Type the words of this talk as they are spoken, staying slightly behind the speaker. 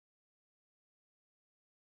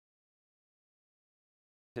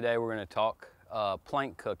Today we're going to talk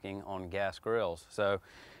plank cooking on gas grills. So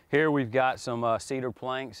here we've got some cedar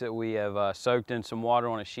planks that we have soaked in some water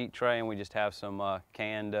on a sheet tray, and we just have some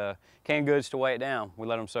canned goods to weigh it down. We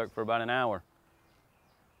let them soak for about an hour.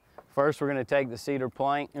 First we're going to take the cedar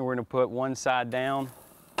plank and we're going to put one side down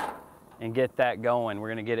and get that going. We're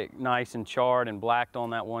going to get it nice and charred and blacked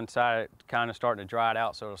on that one side, kind of starting to dry it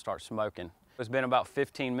out so it'll start smoking. It's been about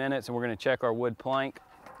 15 minutes and we're going to check our wood plank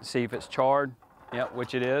to see if it's charred. Yep,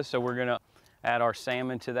 which it is. So we're gonna add our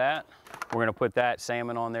salmon to that. We're gonna put that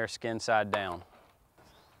salmon on there skin side down.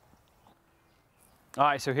 All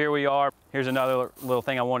right, so here we are. Here's another little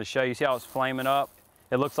thing I want to show you. See how it's flaming up?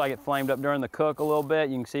 It looks like it flamed up during the cook a little bit.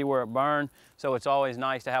 You can see where it burned. So it's always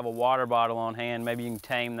nice to have a water bottle on hand. Maybe you can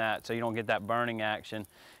tame that so you don't get that burning action.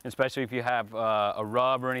 Especially if you have a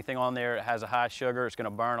rub or anything on there that has a high sugar, it's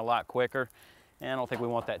gonna burn a lot quicker. And I don't think we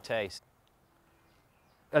want that taste.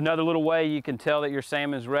 Another little way you can tell that your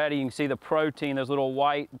salmon's ready, you can see the protein, those little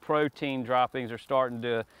white protein droppings are starting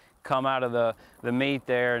to come out of the meat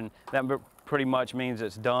there, and that pretty much means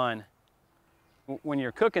it's done. When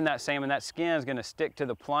you're cooking that salmon, that skin is going to stick to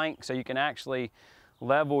the plank, so you can actually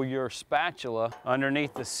level your spatula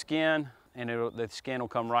underneath the skin, and the skin will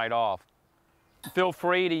come right off. Feel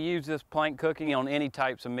free to use this plank cooking on any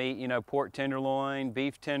types of meat, you know, pork tenderloin,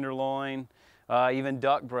 beef tenderloin, even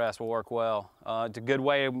duck breast will work well. It's a good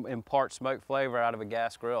way to impart smoke flavor out of a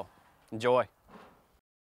gas grill. Enjoy.